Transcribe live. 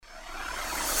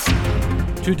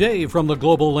Today from the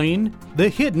global lane, the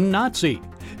hidden Nazi.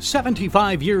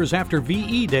 75 years after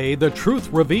VE Day, the truth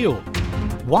revealed.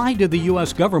 Why did the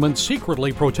U.S. government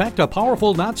secretly protect a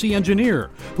powerful Nazi engineer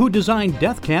who designed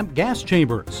death camp gas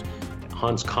chambers?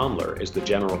 Hans Kammler is the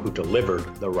general who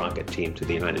delivered the rocket team to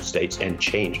the United States and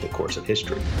changed the course of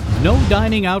history. No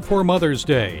dining out for Mother's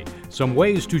Day. Some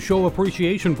ways to show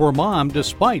appreciation for Mom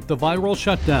despite the viral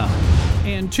shutdown.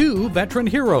 And two veteran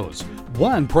heroes.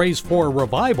 One prays for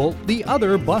revival, the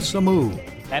other busts a move.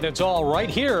 And it's all right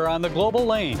here on the global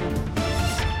lane.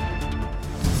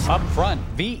 Up front,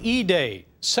 VE Day.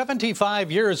 75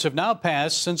 years have now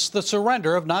passed since the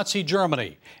surrender of Nazi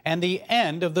Germany and the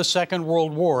end of the Second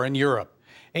World War in Europe.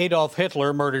 Adolf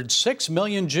Hitler murdered 6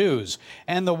 million Jews,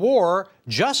 and the war,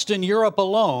 just in Europe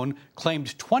alone,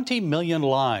 claimed 20 million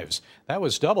lives. That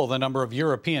was double the number of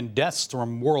European deaths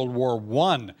from World War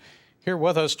I. Here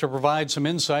with us to provide some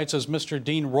insights is Mr.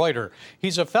 Dean Reuter.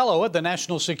 He's a fellow at the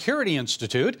National Security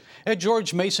Institute at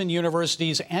George Mason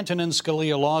University's Antonin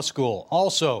Scalia Law School.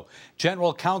 Also,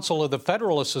 General Counsel of the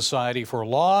Federalist Society for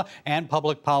Law and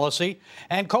Public Policy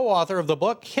and co-author of the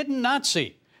book Hidden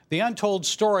Nazi, The Untold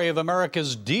Story of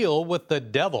America's Deal with the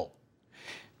Devil.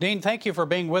 Dean, thank you for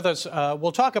being with us.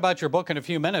 We'll talk about your book in a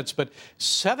few minutes, but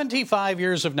 75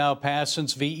 years have now passed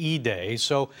since VE Day.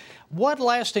 So what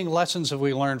lasting lessons have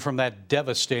we learned from that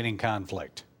devastating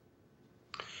conflict?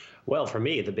 Well, for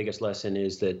me, the biggest lesson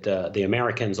is that the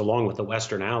Americans, along with the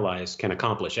Western allies, can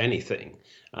accomplish anything,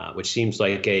 which seems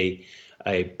like a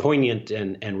poignant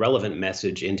and relevant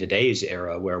message in today's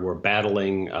era where we're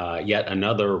battling yet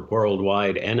another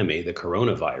worldwide enemy, the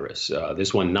coronavirus.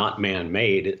 This one not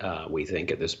man-made, we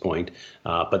think at this point,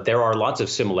 but there are lots of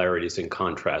similarities and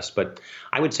contrasts. But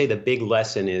I would say the big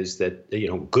lesson is that,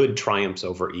 good triumphs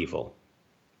over evil.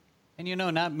 And,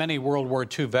 not many World War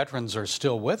II veterans are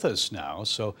still with us now.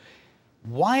 So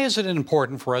why is it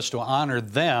important for us to honor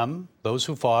them, those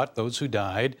who fought, those who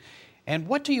died? And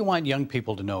what do you want young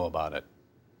people to know about it?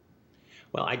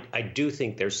 Well, I do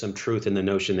think there's some truth in the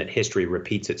notion that history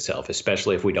repeats itself,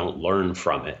 especially if we don't learn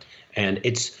from it. And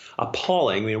it's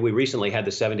appalling. We recently had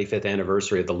the 75th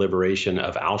anniversary of the liberation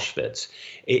of Auschwitz.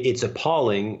 It's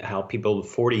appalling how people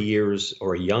 40 years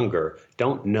or younger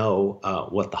don't know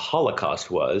what the Holocaust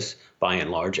was, by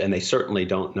and large, and they certainly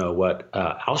don't know what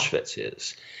Auschwitz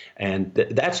is. And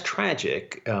that's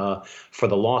tragic for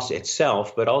the loss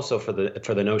itself, but also for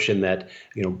the notion that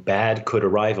bad could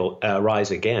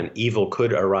arise again, evil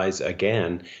could arise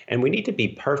again, and we need to be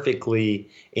perfectly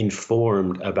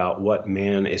informed about what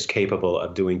man is capable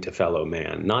of doing to fellow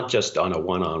man, not just on a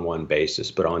one-on-one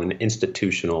basis, but on an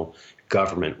institutional,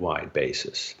 government-wide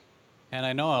basis. And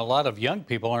I know a lot of young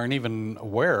people aren't even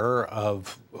aware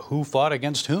of who fought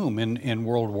against whom in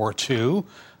World War II.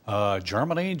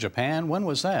 Germany, Japan, when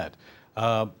was that?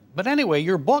 But anyway,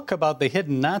 your book about the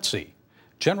hidden Nazi,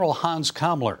 General Hans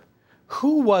Kammler,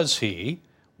 who was he?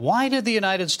 Why did the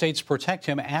United States protect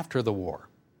him after the war?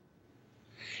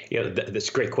 That's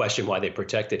a great question, why they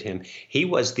protected him. He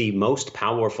was the most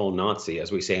powerful Nazi, as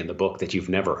we say in the book, that you've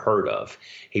never heard of.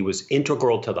 He was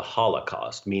integral to the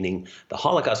Holocaust, meaning the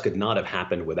Holocaust could not have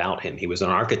happened without him. He was an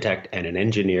architect and an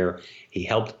engineer. He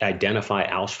helped identify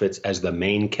Auschwitz as the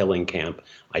main killing camp,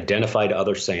 identified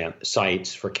other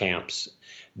sites for camps,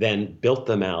 then built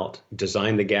them out,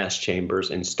 designed the gas chambers,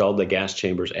 installed the gas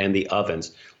chambers and the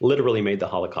ovens, literally made the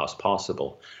Holocaust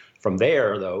possible. From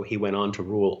there, though, he went on to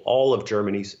rule all of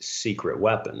Germany's secret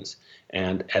weapons.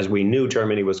 And as we knew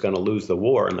Germany was going to lose the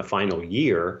war in the final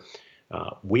year,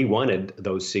 we wanted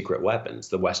those secret weapons.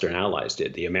 The Western allies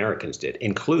did, the Americans did,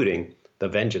 including the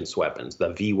vengeance weapons,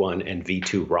 the V-1 and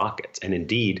V-2 rockets. And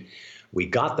indeed, we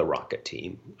got the rocket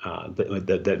team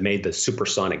that made the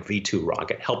supersonic V-2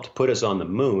 rocket, helped put us on the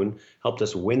moon, helped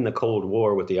us win the Cold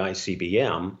War with the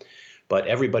ICBM. But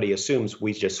everybody assumes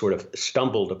we just sort of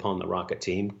stumbled upon the rocket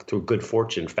team through good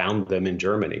fortune, found them in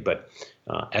Germany. But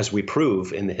as we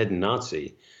prove in the Hidden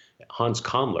Nazi, Hans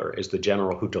Kammler is the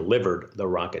general who delivered the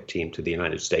rocket team to the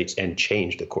United States and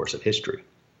changed the course of history.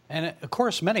 And of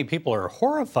course, many people are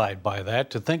horrified by that,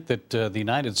 to think that the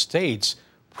United States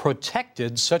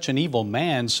protected such an evil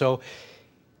man. So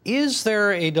is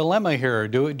there a dilemma here?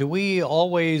 Do we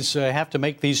always have to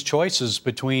make these choices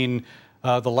between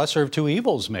the lesser of two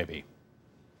evils, maybe?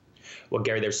 Well,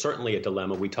 Gary, there's certainly a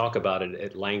dilemma. We talk about it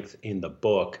at length in the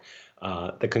book.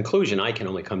 The conclusion I can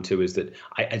only come to is that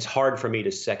it's hard for me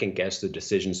to second guess the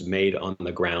decisions made on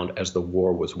the ground as the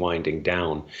war was winding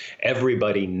down.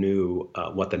 Everybody knew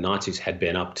what the Nazis had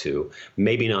been up to,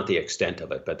 maybe not the extent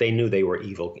of it, but they knew they were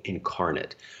evil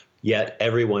incarnate. Yet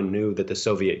everyone knew that the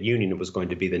Soviet Union was going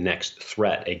to be the next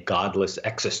threat, a godless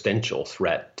existential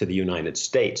threat to the United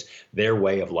States. Their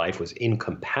way of life was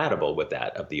incompatible with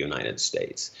that of the United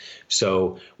States.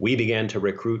 So we began to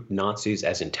recruit Nazis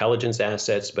as intelligence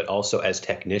assets, but also as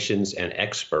technicians and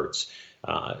experts,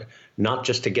 not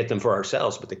just to get them for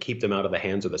ourselves, but to keep them out of the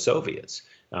hands of the Soviets.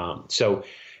 So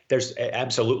there's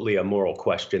absolutely a moral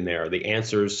question there. The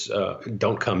answers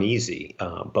don't come easy,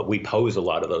 but we pose a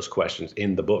lot of those questions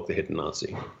in the book, The Hidden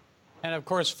Nazi. And of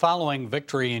course, following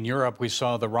victory in Europe, we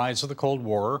saw the rise of the Cold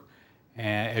War,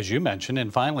 as you mentioned,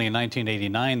 and finally in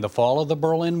 1989, the fall of the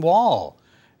Berlin Wall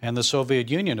and the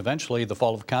Soviet Union, eventually the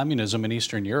fall of communism in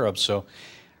Eastern Europe. So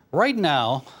right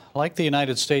now, like the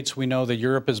United States, we know that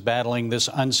Europe is battling this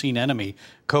unseen enemy,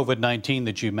 COVID-19,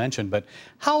 that you mentioned. But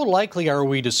how likely are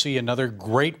we to see another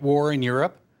great war in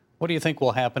Europe? What do you think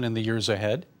will happen in the years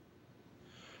ahead?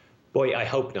 Boy, I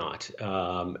hope not.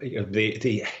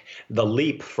 The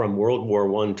leap from World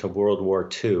War I to World War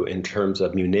II in terms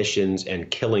of munitions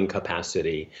and killing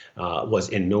capacity was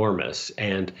enormous,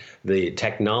 and the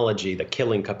technology, the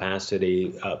killing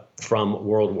capacity from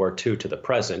World War II to the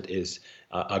present is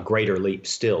a greater leap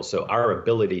still. So our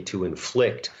ability to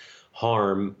inflict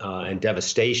harm and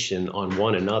devastation on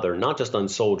one another, not just on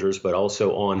soldiers, but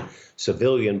also on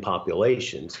civilian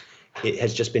populations, it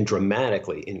has just been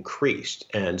dramatically increased.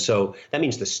 And so that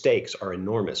means the stakes are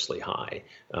enormously high.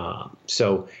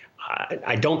 So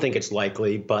I don't think it's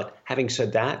likely. But having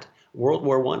said that, World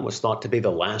War I was thought to be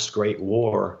the last great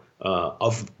war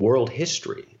of world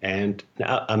history. And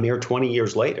a mere 20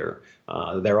 years later,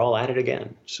 they're all at it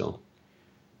again.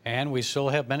 And we still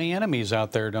have many enemies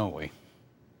out there, don't we?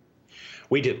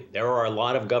 We do. There are a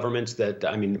lot of governments that,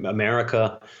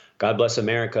 America, God bless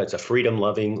America, it's a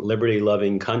freedom-loving,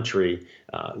 liberty-loving country.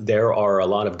 There are a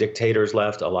lot of dictators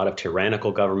left, a lot of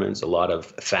tyrannical governments, a lot of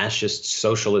fascist,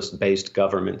 socialist-based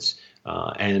governments,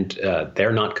 and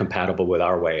they're not compatible with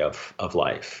our way of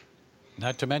life.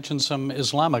 Not to mention some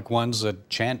Islamic ones that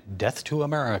chant death to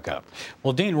America.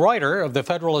 Well, Dean Reuter of the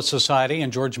Federalist Society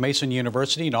and George Mason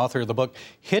University and author of the book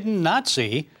Hidden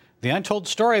Nazi, The Untold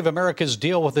Story of America's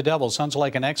Deal with the Devil. Sounds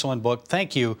like an excellent book.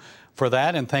 Thank you for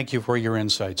that, and thank you for your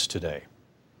insights today.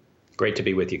 Great to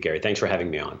be with you, Gary. Thanks for having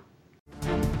me on.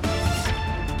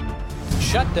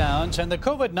 Shutdowns and the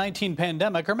COVID-19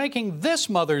 pandemic are making this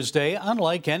Mother's Day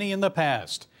unlike any in the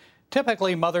past.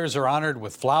 Typically, mothers are honored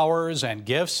with flowers and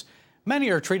gifts.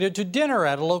 Many are treated to dinner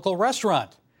at a local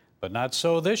restaurant, but not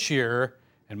so this year.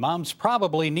 And moms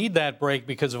probably need that break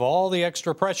because of all the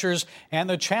extra pressures and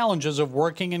the challenges of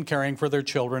working and caring for their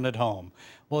children at home.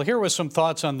 Well, here with some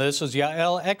thoughts on this is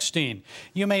Yael Eckstein.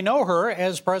 You may know her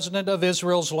as president of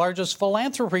Israel's largest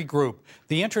philanthropy group,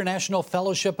 the International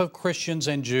Fellowship of Christians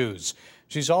and Jews.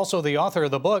 She's also the author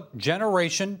of the book,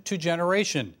 Generation to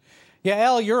Generation.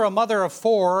 Yael, you're a mother of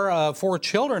four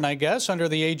children, I guess, under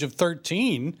the age of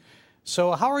 13.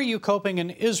 So how are you coping in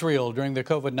Israel during the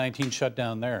COVID-19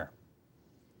 shutdown there?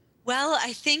 Well,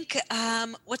 I think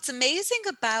what's amazing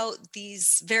about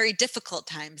these very difficult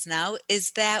times now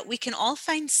is that we can all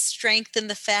find strength in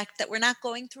the fact that we're not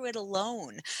going through it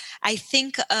alone. I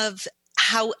think of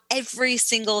how every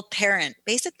single parent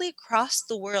basically across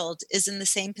the world is in the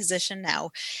same position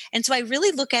now. And so I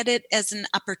really look at it as an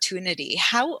opportunity.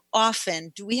 How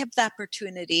often do we have the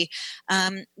opportunity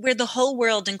where the whole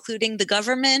world, including the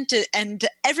government and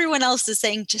everyone else, is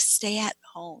saying, just stay at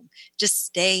home, just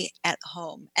stay at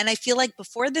home. And I feel like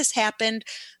before this happened,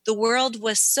 the world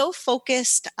was so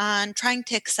focused on trying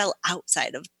to excel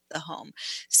outside of the home.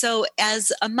 So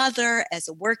as a mother, as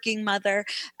a working mother,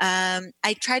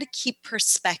 I try to keep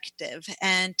perspective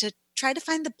and to try to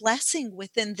find the blessing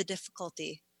within the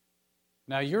difficulty.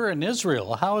 Now, you're in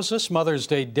Israel. How is this Mother's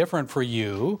Day different for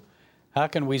you? How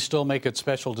can we still make it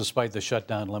special despite the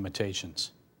shutdown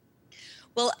limitations?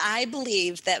 Well, I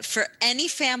believe that for any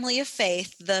family of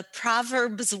faith, the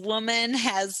Proverbs woman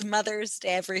has Mother's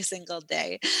Day every single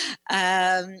day.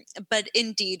 But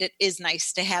indeed, it is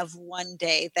nice to have one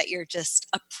day that you're just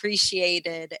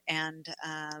appreciated and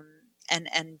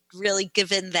really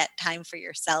given that time for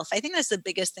yourself. I think that's the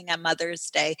biggest thing on Mother's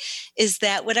Day, is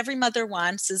that what every mother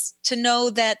wants is to know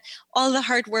that all the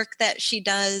hard work that she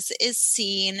does is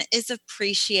seen, is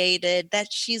appreciated, that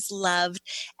she's loved,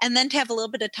 and then to have a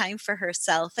little bit of time for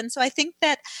herself. And so I think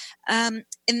that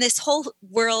in this whole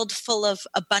world full of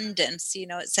abundance,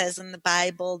 it says in the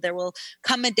Bible, there will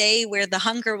come a day where the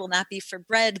hunger will not be for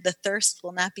bread, the thirst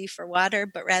will not be for water,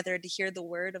 but rather to hear the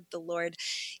word of the Lord.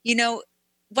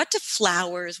 what do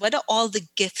flowers, what do all the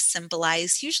gifts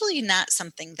symbolize? Usually not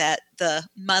something that the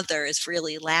mother is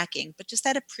really lacking, but just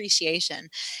that appreciation.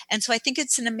 And so I think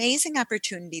it's an amazing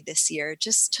opportunity this year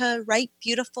just to write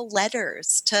beautiful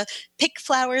letters, to pick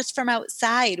flowers from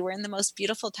outside. We're in the most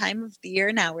beautiful time of the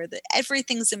year now where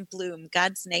everything's in bloom.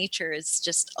 God's nature is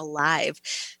just alive.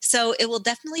 So it will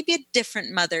definitely be a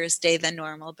different Mother's Day than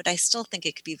normal, but I still think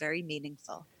it could be very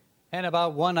meaningful. And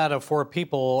about 1 out of 4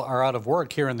 people are out of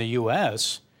work here in the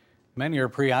U.S. Many are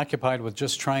preoccupied with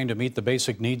just trying to meet the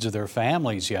basic needs of their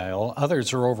families, Yael.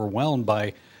 Others are overwhelmed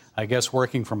by, I guess,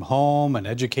 working from home and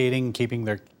educating, keeping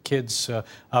their kids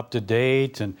up to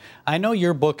date. And I know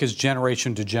your book is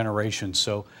generation to generation.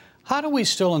 So how do we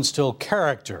still instill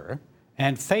character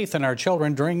and faith in our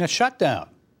children during a shutdown?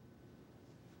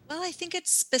 Well, I think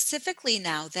it's specifically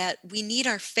now that we need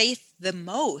our faith the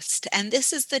most. And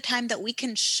this is the time that we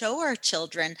can show our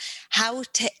children how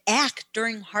to act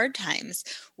during hard times.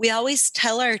 We always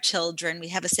tell our children, we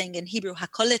have a saying in Hebrew,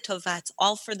 Hakol letovah, it's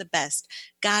all for the best.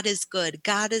 God is good.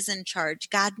 God is in charge.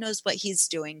 God knows what he's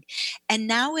doing. And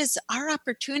now is our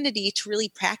opportunity to really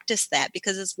practice that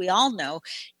because as we all know,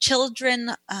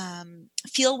 children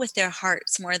feel with their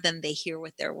hearts more than they hear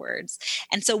with their words.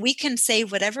 And so we can say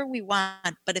whatever we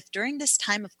want, but if during this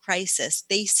time of crisis,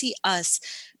 they see us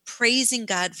praising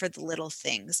God for the little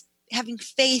things, having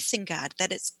faith in God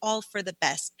that it's all for the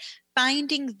best,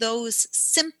 finding those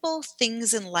simple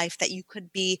things in life that you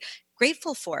could be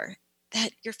grateful for,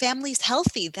 that your family's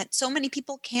healthy, that so many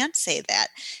people can't say that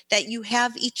you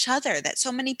have each other, that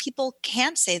so many people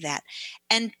can't say that.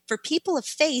 And for people of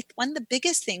faith, one of the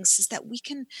biggest things is that we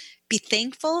can be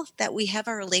thankful that we have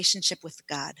our relationship with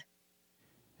God.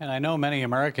 And I know many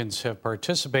Americans have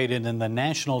participated in the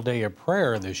National Day of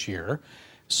Prayer this year.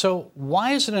 So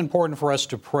why is it important for us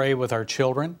to pray with our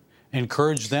children,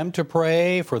 encourage them to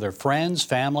pray for their friends,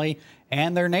 family,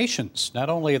 and their nations, not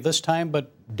only at this time,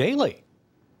 but daily?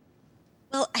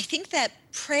 Well, I think that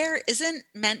prayer isn't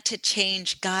meant to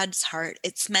change God's heart.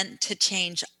 It's meant to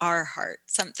change our heart,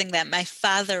 something that my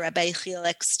father, Rabbi Yechiel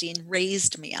Eckstein,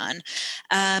 raised me on.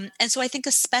 And so I think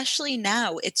especially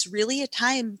now, it's really a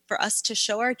time for us to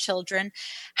show our children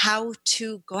how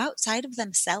to go outside of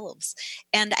themselves.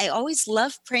 And I always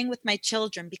love praying with my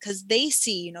children because they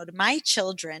see, to my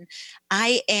children,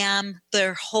 I am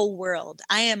their whole world.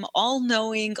 I am all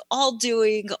knowing, all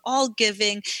doing, all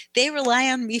giving. They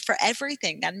rely on me for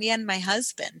everything, on me and my husband.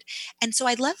 And so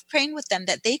I love praying with them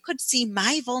that they could see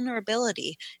my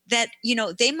vulnerability, that,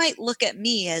 they might look at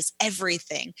me as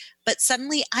everything, but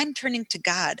suddenly I'm turning to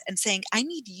God and saying, I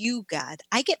need you, God.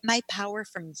 I get my power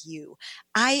from you.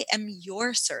 I am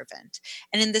your servant.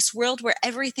 And in this world where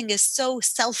everything is so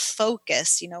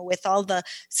self-focused, with all the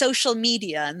social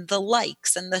media and the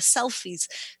likes and the selfies,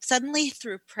 suddenly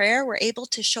through prayer, we're able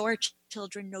to show our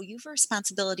children, no, you have a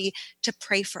responsibility to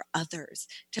pray for others,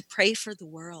 to pray for the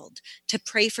world, to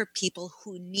pray for people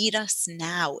who need us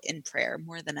now in prayer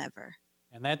more than ever.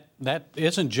 And that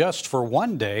isn't just for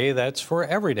one day, that's for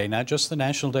every day, not just the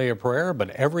National Day of Prayer, but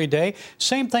every day.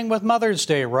 Same thing with Mother's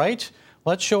Day, right?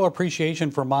 Let's show appreciation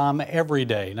for Mom every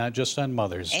day, not just on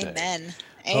Mother's Day. Amen.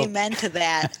 Amen to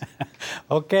that.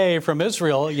 Okay, from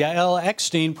Israel, Yael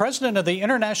Eckstein, president of the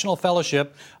International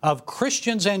Fellowship of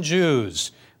Christians and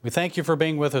Jews. We thank you for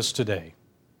being with us today.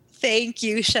 Thank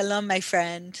you. Shalom, my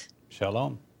friend.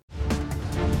 Shalom.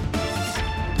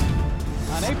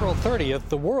 On April 30th,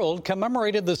 the world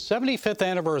commemorated the 75th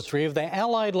anniversary of the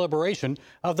Allied liberation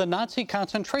of the Nazi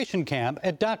concentration camp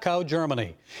at Dachau,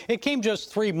 Germany. It came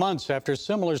just 3 months after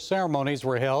similar ceremonies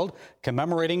were held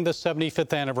commemorating the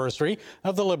 75th anniversary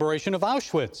of the liberation of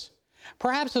Auschwitz.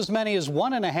 Perhaps as many as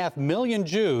 1.5 million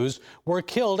Jews were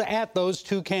killed at those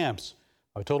two camps.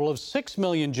 A total of 6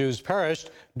 million Jews perished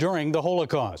during the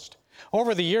Holocaust.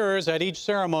 Over the years, at each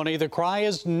ceremony, the cry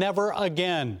is never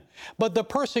again. But the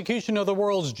persecution of the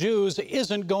world's Jews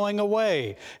isn't going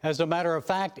away. As a matter of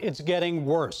fact, it's getting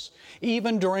worse,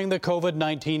 even during the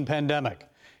COVID-19 pandemic.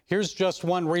 Here's just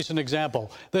one recent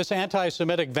example. This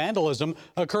anti-Semitic vandalism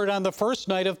occurred on the first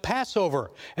night of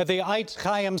Passover at the Eitz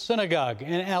Chaim Synagogue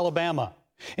in Alabama.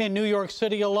 In New York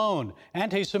City alone,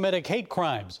 anti-Semitic hate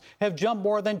crimes have jumped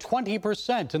more than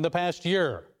 20% in the past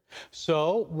year.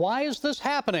 So why is this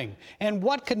happening, and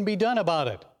what can be done about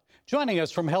it? Joining us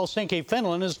from Helsinki,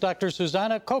 Finland, is Dr.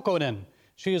 Susanna Kokkonen.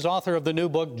 She is author of the new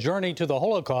book, Journey to the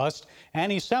Holocaust,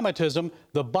 Anti-Semitism,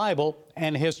 the Bible,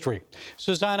 and History.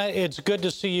 Susanna, it's good to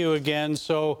see you again.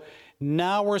 So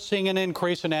now we're seeing an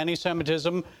increase in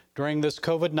anti-Semitism during this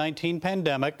COVID-19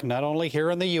 pandemic, not only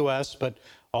here in the U.S., but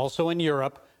also in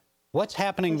Europe. What's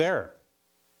happening there?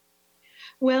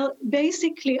 Well,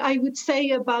 basically, I would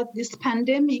say about this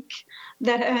pandemic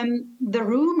that the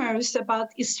rumors about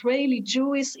Israeli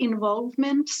Jewish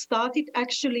involvement started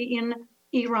actually in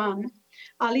Iran.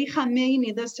 Ali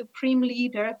Khamenei, the supreme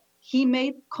leader, he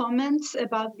made comments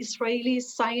about Israeli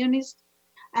Zionists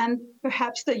and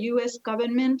perhaps the US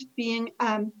government being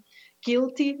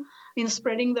guilty in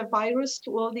spreading the virus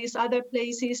to all these other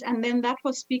places. And then that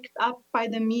was picked up by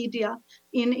the media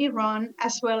in Iran,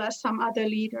 as well as some other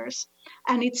leaders.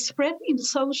 And it spread in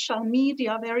social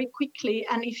media very quickly.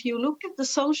 And if you look at the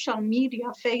social media,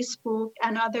 Facebook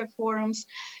and other forums,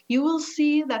 you will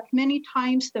see that many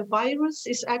times the virus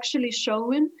is actually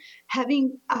shown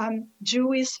having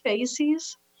Jewish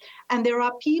faces. And there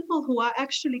are people who are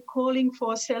actually calling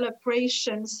for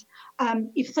celebrations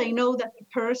if they know that the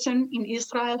person in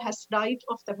Israel has died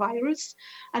of the virus.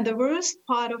 And the worst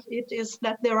part of it is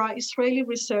that there are Israeli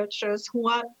researchers who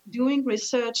are doing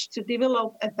research to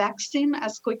develop a vaccine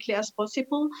as quickly as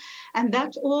possible. And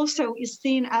that also is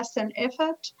seen as an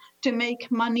effort to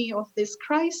make money of this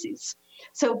crisis.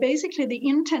 So basically, the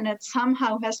internet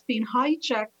somehow has been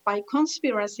hijacked by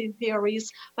conspiracy theories,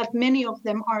 but many of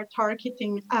them are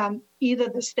targeting either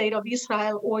the state of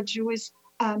Israel or Jewish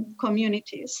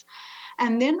communities.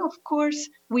 And then, of course,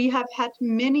 we have had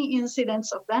many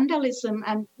incidents of vandalism,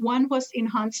 and one was in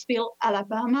Huntsville,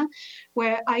 Alabama,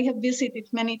 where I have visited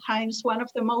many times, one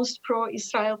of the most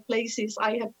pro-Israel places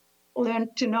I have learned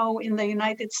to know in the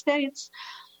United States.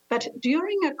 But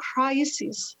during a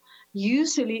crisis,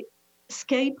 usually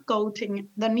scapegoating,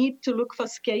 the need to look for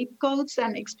scapegoats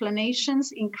and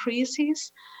explanations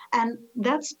increases. And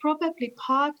that's probably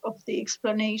part of the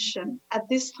explanation at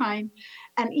this time.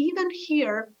 And even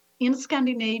here in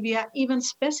Scandinavia, even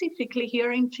specifically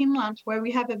here in Finland, where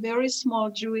we have a very small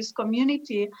Jewish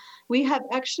community, we have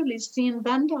actually seen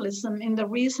vandalism in the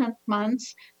recent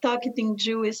months targeting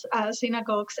Jewish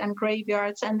synagogues and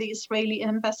graveyards and the Israeli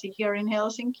embassy here in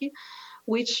Helsinki,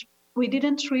 which we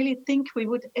didn't really think we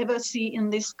would ever see in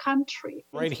this country.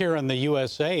 Right here in the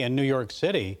USA, in New York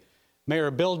City,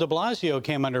 Mayor Bill de Blasio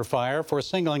came under fire for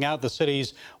singling out the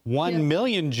city's 1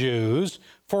 million Jews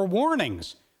for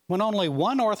warnings when only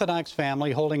one Orthodox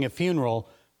family holding a funeral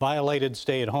violated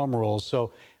stay-at-home rules.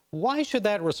 So why should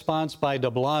that response by de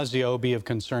Blasio be of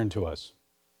concern to us?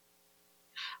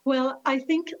 Well, I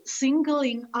think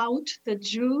singling out the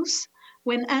Jews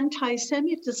when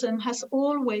anti-Semitism has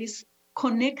always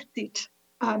connected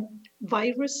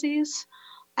viruses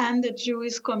and the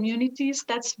Jewish communities,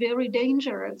 that's very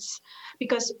dangerous.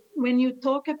 Because when you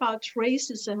talk about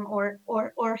racism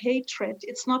or hatred,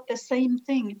 it's not the same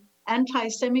thing.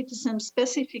 Anti-Semitism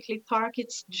specifically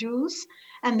targets Jews,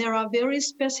 and there are very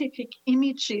specific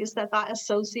images that are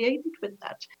associated with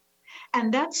that.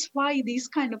 And that's why these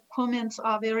kind of comments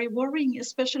are very worrying,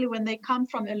 especially when they come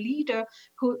from a leader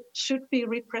who should be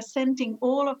representing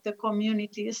all of the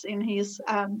communities in his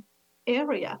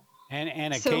area.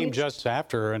 And it came just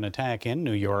after an attack in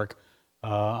New York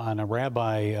on a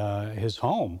rabbi, his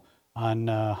home, on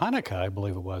Hanukkah, I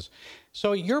believe it was.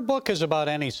 So your book is about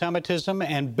anti-Semitism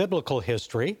and biblical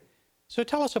history. So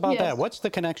tell us about that. What's the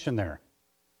connection there?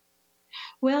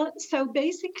 Well, so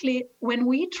basically, when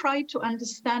we try to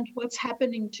understand what's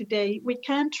happening today, we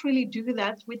can't really do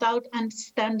that without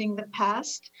understanding the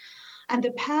past. And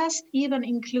the past even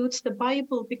includes the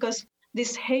Bible, because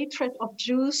this hatred of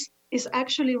Jews is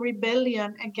actually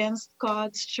rebellion against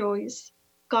God's choice.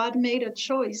 God made a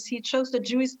choice. He chose the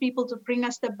Jewish people to bring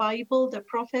us the Bible, the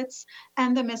prophets,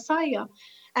 and the Messiah.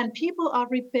 And people are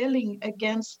rebelling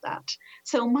against that.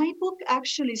 So my book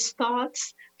actually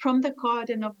starts from the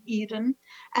Garden of Eden,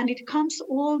 and it comes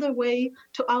all the way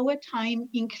to our time,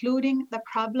 including the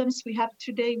problems we have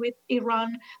today with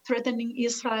Iran threatening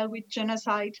Israel with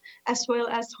genocide, as well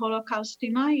as Holocaust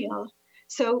denial.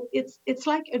 So it's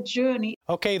like a journey.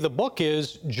 Okay, the book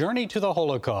is Journey to the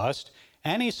Holocaust,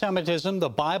 Anti-Semitism, the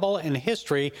Bible, and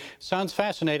History. Sounds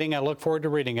fascinating. I look forward to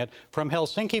reading it. From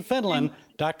Helsinki, Finland,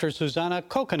 Dr. Susanna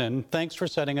Kokkonen, thanks for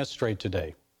setting us straight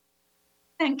today.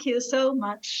 Thank you so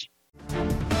much.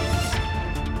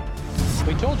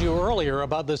 We told you earlier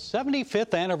about the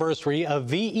 75th anniversary of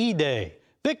VE Day,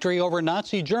 victory over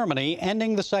Nazi Germany,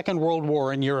 ending the Second World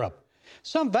War in Europe.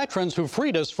 Some veterans who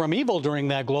freed us from evil during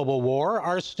that global war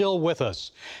are still with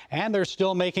us, and they're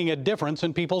still making a difference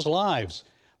in people's lives.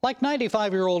 Like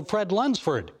 95-year-old Fred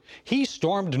Lunsford. He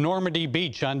stormed Normandy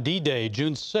Beach on D-Day,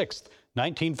 June 6,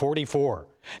 1944.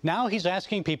 Now he's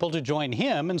asking people to join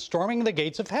him in storming the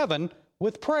gates of heaven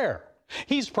with prayer.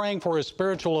 He's praying for a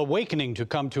spiritual awakening to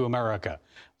come to America.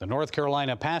 The North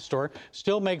Carolina pastor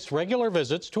still makes regular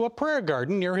visits to a prayer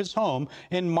garden near his home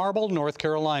in Marble, North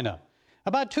Carolina.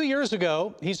 About 2 years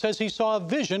ago, he says he saw a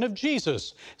vision of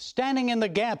Jesus standing in the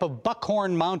gap of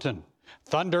Buckhorn Mountain.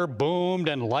 Thunder boomed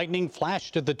and lightning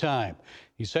flashed at the time.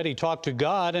 He said he talked to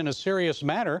God in a serious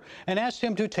manner and asked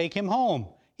him to take him home.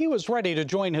 He was ready to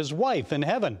join his wife in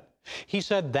heaven. He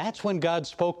said that's when God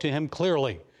spoke to him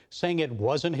clearly, saying it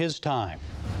wasn't his time.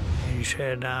 He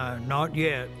said, not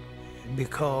yet,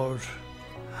 because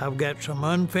I've got some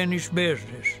unfinished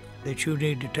business that you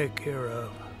need to take care of.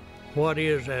 What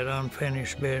is that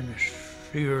unfinished business?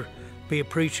 You'll be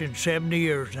preaching 70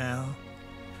 years now.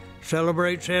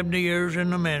 Celebrate 70 years in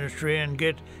the ministry and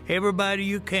get everybody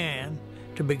you can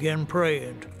to begin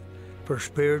praying for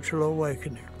spiritual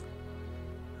awakening.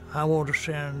 I want to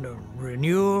send a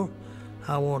renewal.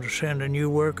 I want to send a new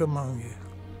work among you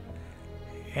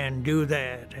and do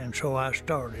that, and so I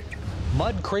started.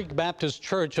 Mud Creek Baptist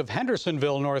Church of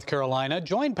Hendersonville, North Carolina,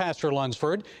 joined Pastor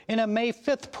Lunsford in a May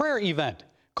 5th prayer event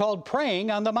called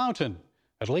Praying on the Mountain.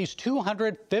 At least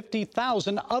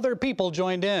 250,000 other people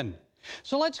joined in.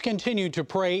 So let's continue to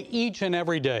pray each and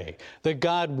every day that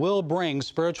God will bring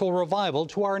spiritual revival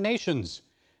to our nations.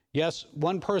 Yes,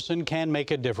 one person can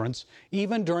make a difference,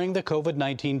 even during the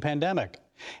COVID-19 pandemic.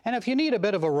 And if you need a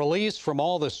bit of a release from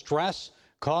all the stress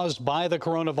caused by the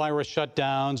coronavirus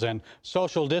shutdowns and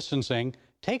social distancing,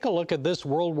 take a look at this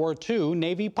World War II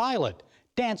Navy pilot,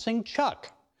 Dancing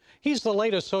Chuck. He's the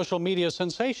latest social media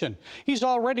sensation. He's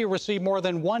already received more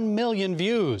than 1 million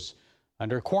views.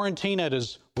 Under quarantine at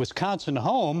his Wisconsin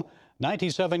home,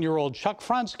 97-year-old Chuck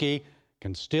Fronsky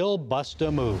can still bust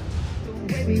a move.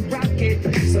 We rock it,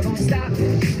 so don't stop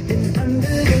it. It's under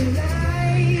the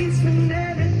lights when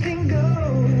everything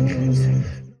goes.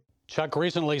 Chuck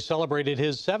recently celebrated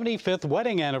his 75th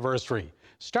wedding anniversary.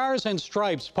 Stars and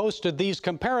Stripes posted these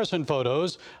comparison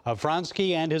photos of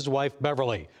Fronsky and his wife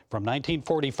Beverly from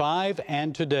 1945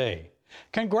 and today.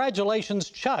 Congratulations,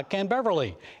 Chuck and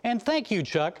Beverly. And thank you,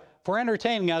 Chuck, for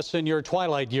entertaining us in your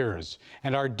twilight years.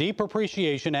 And our deep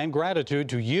appreciation and gratitude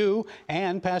to you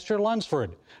and Pastor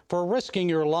Lunsford for risking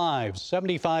your lives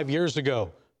 75 years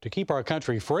ago to keep our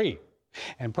country free.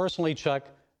 And personally, Chuck,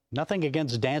 nothing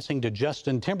against dancing to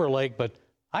Justin Timberlake, but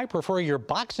I prefer your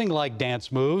boxing-like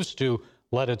dance moves to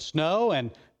Let It Snow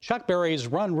and Chuck Berry's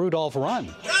Run, Rudolph, Run. Run,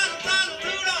 Rudolph!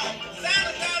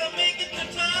 Santa's gotta make it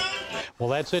to town. Well,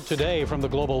 that's it today from the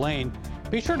Global Lane.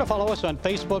 Be sure to follow us on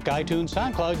Facebook, iTunes,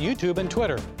 SoundCloud, YouTube, and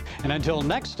Twitter. And until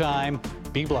next time,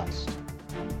 be blessed.